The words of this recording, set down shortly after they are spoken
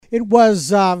It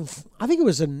was, I think it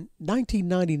was in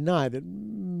 1999 that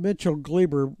Mitchell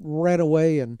Glieber ran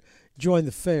away and joined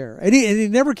the fair. And he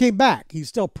never came back. He's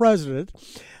still president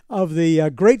of the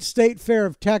Great State Fair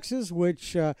of Texas,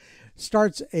 which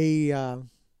starts a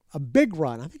big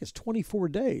run. I think it's 24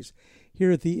 days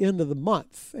here at the end of the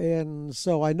month. And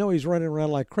so I know he's running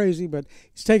around like crazy, but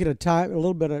he's taking a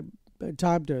little bit of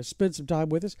time to spend some time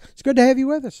with us. It's good to have you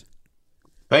with us.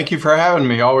 Thank you for having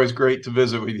me. Always great to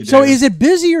visit with you, So David. is it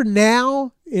busier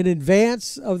now in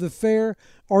advance of the fair,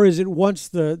 or is it once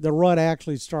the run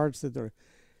actually starts that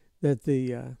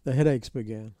the headaches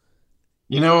begin?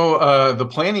 The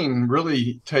planning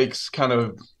really takes kind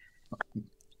of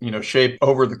shape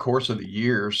over the course of the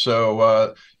year.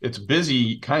 So it's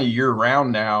busy kind of year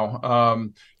round now.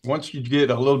 Once you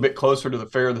get a little bit closer to the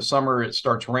fair, the summer, it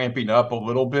starts ramping up a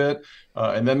little bit.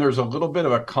 And then there's a little bit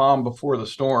of a calm before the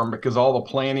storm because all the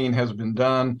planning has been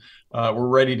done. We're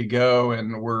ready to go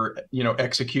and we're,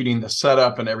 executing the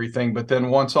setup and everything. But then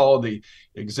once all of the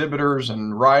exhibitors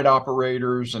and ride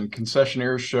operators and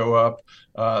concessionaires show up,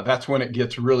 that's when it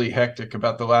gets really hectic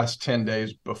about the last 10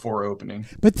 days before opening.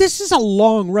 But this is a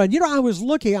long run. I was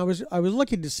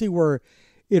looking to see where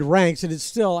it ranks, and it's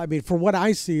still. I mean, from what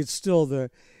I see, it's still the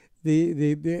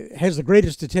has the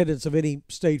greatest attendance of any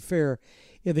state fair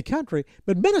in the country.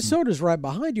 But Minnesota's right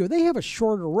behind you. They have a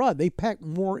shorter run. They pack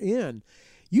more in.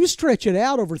 You stretch it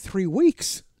out over 3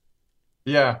 weeks.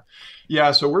 Yeah.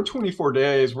 Yeah. So we're 24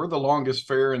 days. We're the longest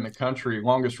fair in the country,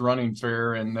 longest running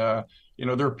fair. And,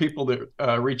 there are people that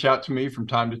reach out to me from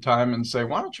time to time and say,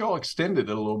 why don't you all extend it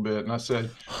a little bit? And I said,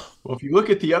 well, if you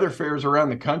look at the other fairs around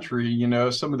the country,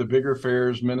 some of the bigger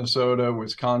fairs, Minnesota,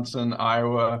 Wisconsin,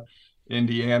 Iowa,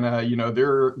 Indiana,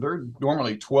 they're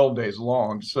normally 12 days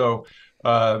long. So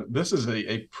this is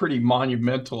a pretty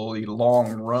monumentally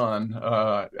long run.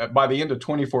 By the end of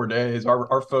 24 days,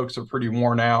 our folks are pretty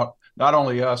worn out. Not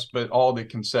only us, but all the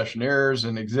concessionaires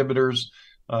and exhibitors.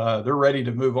 They're ready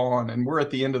to move on, and we're at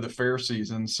the end of the fair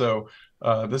season. So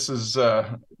this is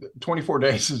 24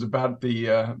 days is about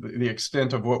the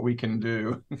extent of what we can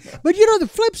do. But the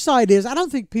flip side is, I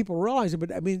don't think people realize it,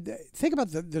 but I mean, think about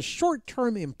the short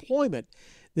term employment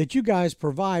that you guys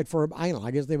provide for. I don't know,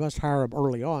 I guess they must hire them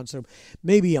early on, so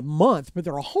maybe a month. But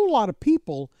there are a whole lot of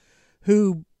people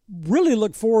who really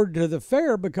look forward to the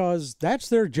fair because that's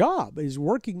their job, is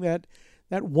working that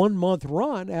 1 month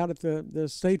run out at the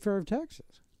State Fair of Texas.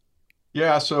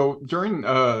 Yeah, so during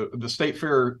the state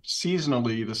fair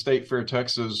seasonally, the state fair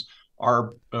Texas,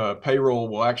 our payroll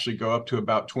will actually go up to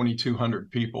about 2,200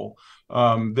 people.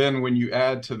 Then when you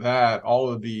add to that uh,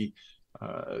 all of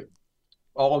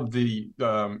the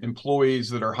employees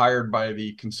that are hired by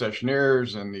the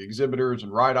concessionaires and the exhibitors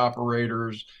and ride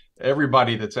operators,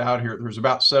 everybody that's out here, there's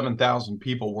about 7,000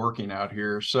 people working out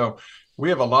here. So we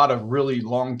have a lot of really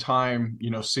long time,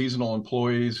 seasonal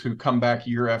employees who come back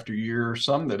year after year,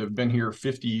 some that have been here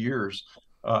 50 years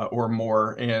or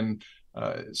more. And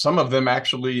some of them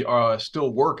actually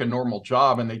still work a normal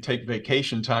job and they take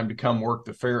vacation time to come work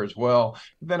the fair as well.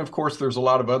 Then, of course, there's a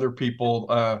lot of other people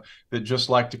that just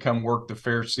like to come work the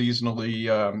fair seasonally.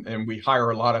 And we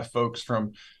hire a lot of folks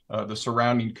from the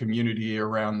surrounding community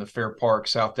around the Fair Park,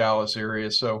 South Dallas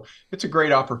area. So it's a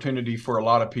great opportunity for a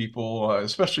lot of people,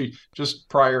 especially just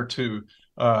prior to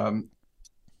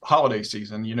holiday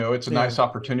season. It's a Yeah. nice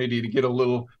opportunity to get a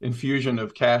little infusion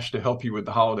of cash to help you with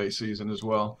the holiday season as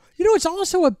well. It's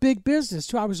also a big business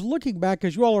too. I was looking back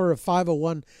because you all are a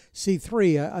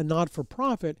 501c3, a not for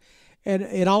profit,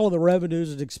 and all of the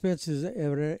revenues and expenses,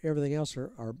 everything else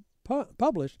are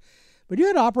published. But you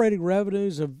had operating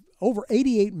revenues of over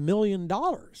 $88 million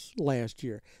last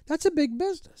year. That's a big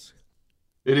business.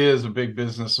 It is a big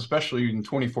business, especially in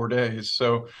 24 days.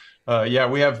 So, yeah,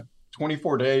 we have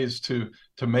 24 days to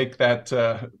make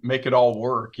that make it all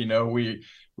work.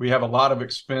 We have a lot of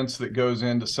expense that goes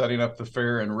into setting up the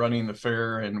fair and running the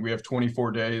fair, and we have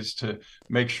 24 days to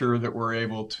make sure that we're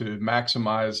able to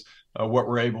maximize what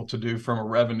we're able to do from a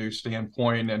revenue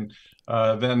standpoint. And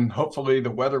then hopefully the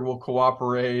weather will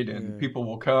cooperate and people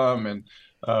will come and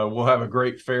we'll have a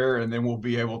great fair, and then we'll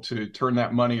be able to turn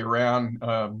that money around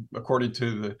according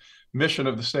to the mission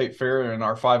of the state fair and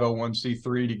our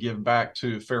 501c3 to give back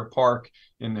to Fair Park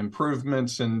in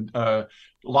improvements and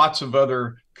lots of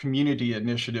other community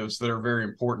initiatives that are very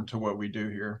important to what we do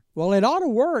here. Well, it ought to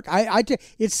work.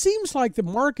 It seems like the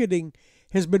marketing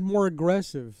has been more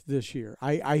aggressive this year.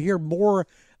 I hear more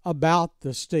about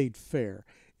the state fair.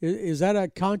 Is that a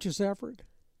conscious effort?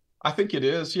 I think it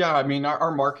is. Yeah. I mean,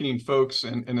 our marketing folks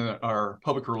and our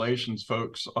public relations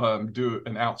folks do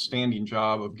an outstanding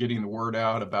job of getting the word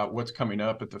out about what's coming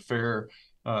up at the fair.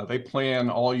 They plan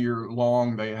all year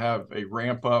long. They have a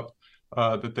ramp up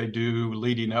that they do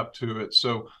leading up to it.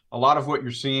 So a lot of what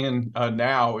you're seeing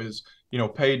now is,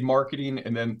 paid marketing,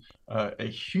 and then a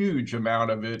huge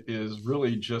amount of it is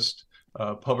really just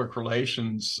public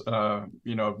relations,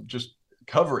 just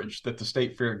coverage that the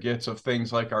state fair gets of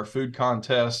things like our food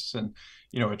contests and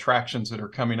attractions that are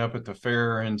coming up at the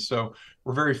fair. And so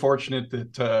we're very fortunate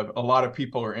that a lot of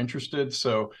people are interested.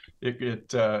 So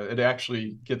it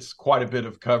actually gets quite a bit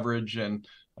of coverage, and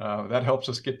that helps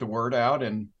us get the word out,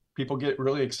 and people get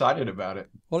really excited about it.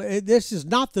 Well, this is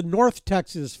not the North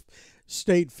Texas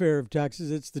State Fair of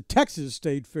Texas. It's the Texas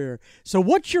State Fair. So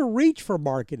what's your reach for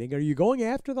marketing? Are you going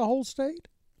after the whole state?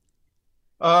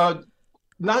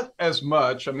 Not as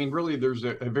much. I mean, really, there's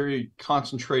a very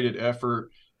concentrated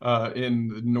effort in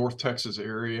the North Texas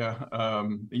area,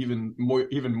 even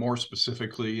more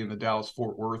specifically in the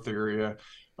Dallas-Fort Worth area.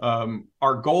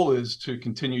 Our goal is to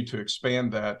continue to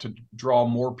expand that, to draw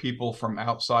more people from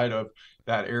outside of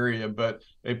that area, but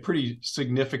a pretty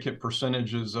significant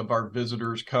percentages of our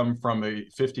visitors come from a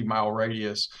 50-mile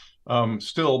radius.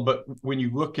 Still, but when you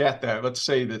look at that, let's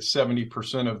say that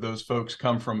 70% of those folks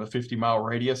come from a 50-mile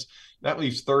radius, that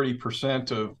leaves 30%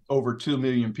 of over 2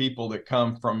 million people that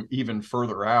come from even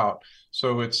further out.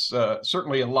 So it's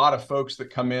certainly a lot of folks that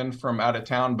come in from out of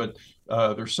town, but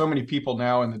there's so many people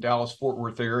now in the Dallas-Fort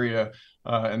Worth area,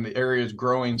 and the area is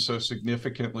growing so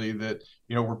significantly that,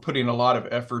 we're putting a lot of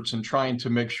efforts in trying to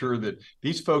make sure that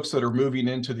these folks that are moving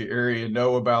into the area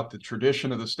know about the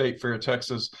tradition of the State Fair of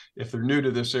Texas. If they're new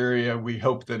to this area, we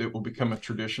hope that it will become a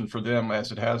tradition for them,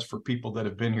 as it has for people that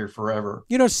have been here forever.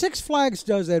 Six Flags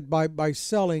does that by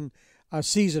selling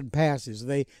season passes.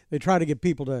 They try to get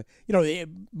people to,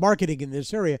 marketing in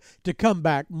this area to come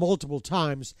back multiple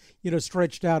times,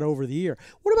 stretched out over the year.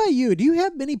 What about you? Do you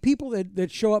have many people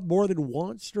that show up more than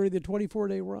once during the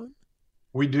 24-day run?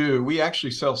 We do. We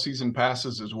actually sell season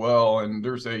passes as well. And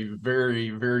there's a very,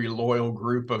 very loyal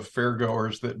group of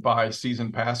fairgoers that buy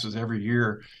season passes every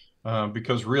year.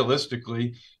 Because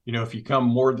realistically, if you come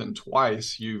more than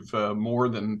twice, you've more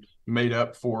than made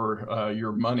up for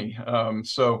your money.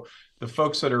 So the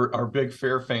folks that are big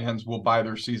fair fans will buy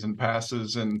their season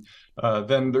passes. And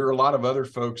then there are a lot of other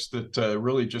folks that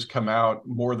really just come out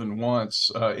more than once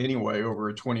anyway over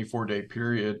a 24-day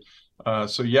period.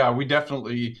 So yeah, we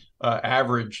definitely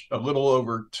average a little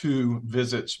over 2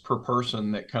 visits per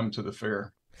person that come to the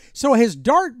fair. So has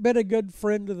DART been a good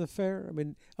friend to the fair? I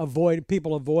mean,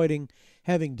 people avoiding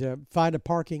having to find a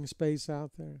parking space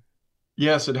out there?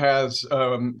 Yes, it has.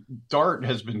 DART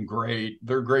has been great.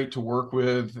 They're great to work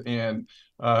with, and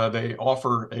they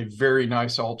offer a very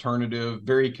nice alternative,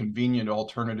 very convenient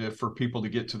alternative for people to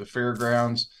get to the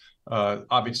fairgrounds.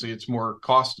 Obviously, it's more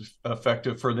cost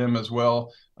effective for them as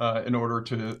well, in order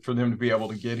for them to be able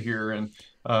to get here. And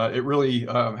it really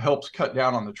helps cut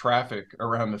down on the traffic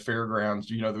around the fairgrounds.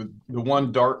 The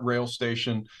one DART rail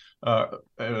station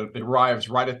arrives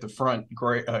right at the front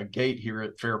gate here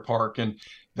at Fair Park. And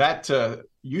that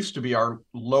used to be our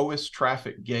lowest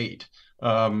traffic gate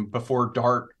before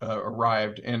DART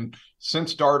arrived. And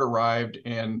since DART arrived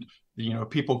and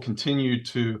people continue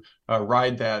to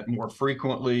ride that more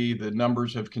frequently, the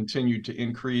numbers have continued to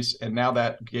increase, and now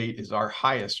that gate is our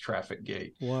highest traffic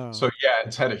gate. Wow. So yeah,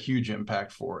 it's had a huge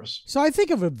impact for us. So I think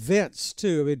of events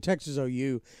too. I mean, Texas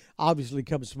OU obviously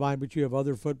comes to mind, but you have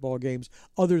other football games,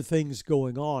 other things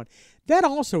going on. That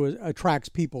also attracts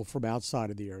people from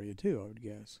outside of the area too, I would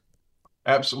guess.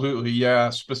 Absolutely,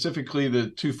 yeah. Specifically, the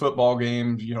 2 football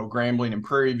games, Grambling and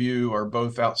Prairie View, are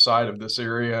both outside of this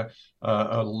area.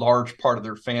 A large part of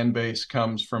their fan base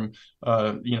comes from,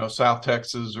 South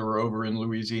Texas or over in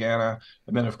Louisiana.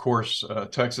 And then, of course,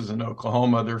 Texas and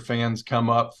Oklahoma, their fans come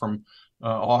up from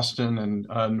Austin and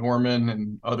Norman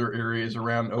and other areas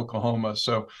around Oklahoma.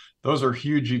 So those are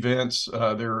huge events.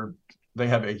 They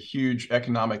have a huge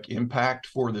economic impact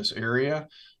for this area.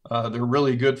 They're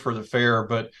really good for the fair,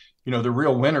 but the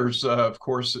real winners, of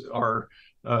course, are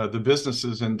the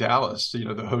businesses in Dallas,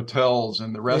 the hotels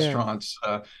and the restaurants,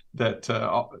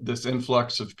 that this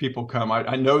influx of people come.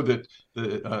 I know that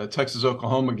the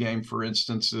Texas-Oklahoma game, for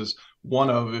instance, is one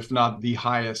of, if not the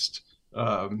highest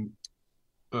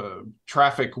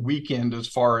traffic weekend as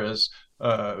far as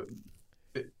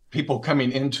people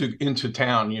coming into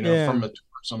town, from a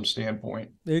tourism standpoint.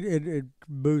 It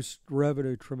boosts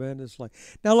revenue tremendously.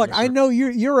 Now, look, Yes, I sir. know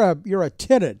you're a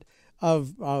tenant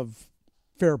of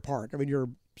Fair Park. I mean, you're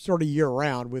sort of year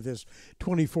round with this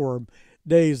 24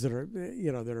 days that are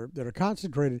that are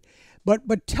concentrated.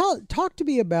 But talk to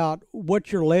me about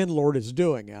what your landlord is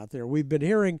doing out there. We've been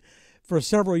hearing for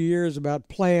several years about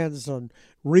plans on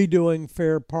redoing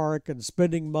Fair Park and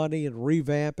spending money and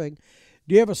revamping.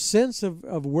 Do you have a sense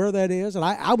of where that is? And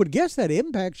I would guess that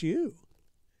impacts you.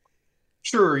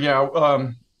 Sure. Yeah.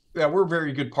 Yeah, we're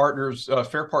very good partners.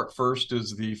 Fair Park First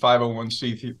is the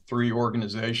 501c3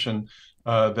 organization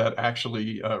that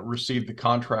actually received the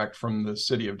contract from the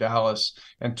city of Dallas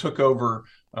and took over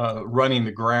running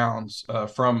the grounds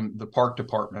from the park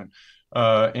department.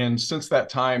 And since that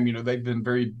time, they've been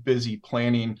very busy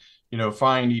planning,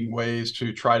 finding ways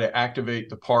to try to activate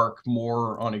the park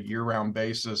more on a year-round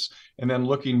basis, and then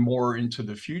looking more into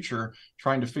the future,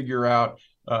 trying to figure out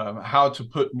how to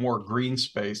put more green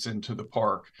space into the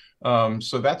park.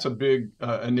 So that's a big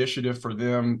initiative for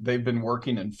them. They've been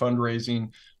working in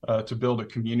fundraising to build a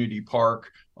community park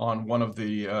on one of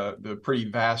the pretty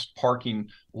vast parking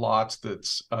lots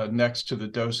that's next to the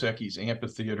Dos Equis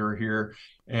amphitheater here.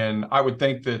 And I would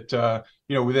think that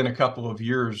within a couple of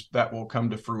years that will come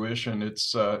to fruition. It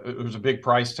was a big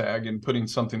price tag in putting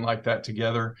something like that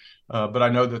together, but I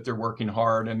know that they're working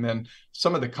hard. And then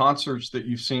some of the concerts that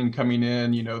you've seen coming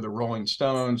in, the Rolling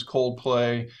Stones,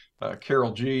 Coldplay,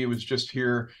 KRLD was just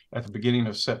here at the beginning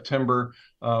of September.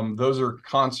 Those are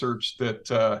concerts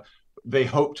that they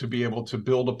hope to be able to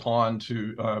build upon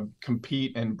to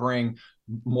compete and bring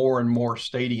more and more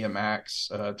stadium acts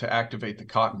to activate the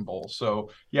Cotton Bowl.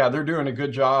 So, yeah, they're doing a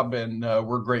good job, and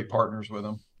we're great partners with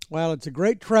them. Well, it's a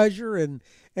great treasure and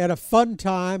a fun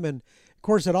time. And, of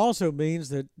course, it also means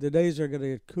that the days are going to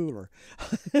get cooler.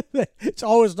 It's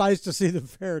always nice to see the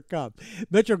fair come.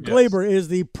 Mitchell Glieber is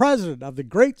the president of the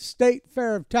Great State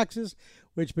Fair of Texas,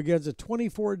 which begins a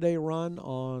 24-day run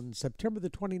on September the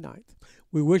 29th.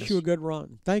 We wish you a good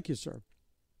run. Thank you, sir.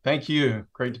 Thank you.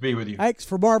 Great to be with you. Thanks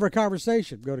for more of our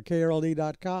conversation. Go to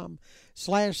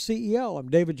KRLD.com/CEO. I'm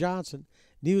David Johnson,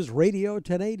 News Radio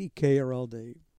 1080 KRLD.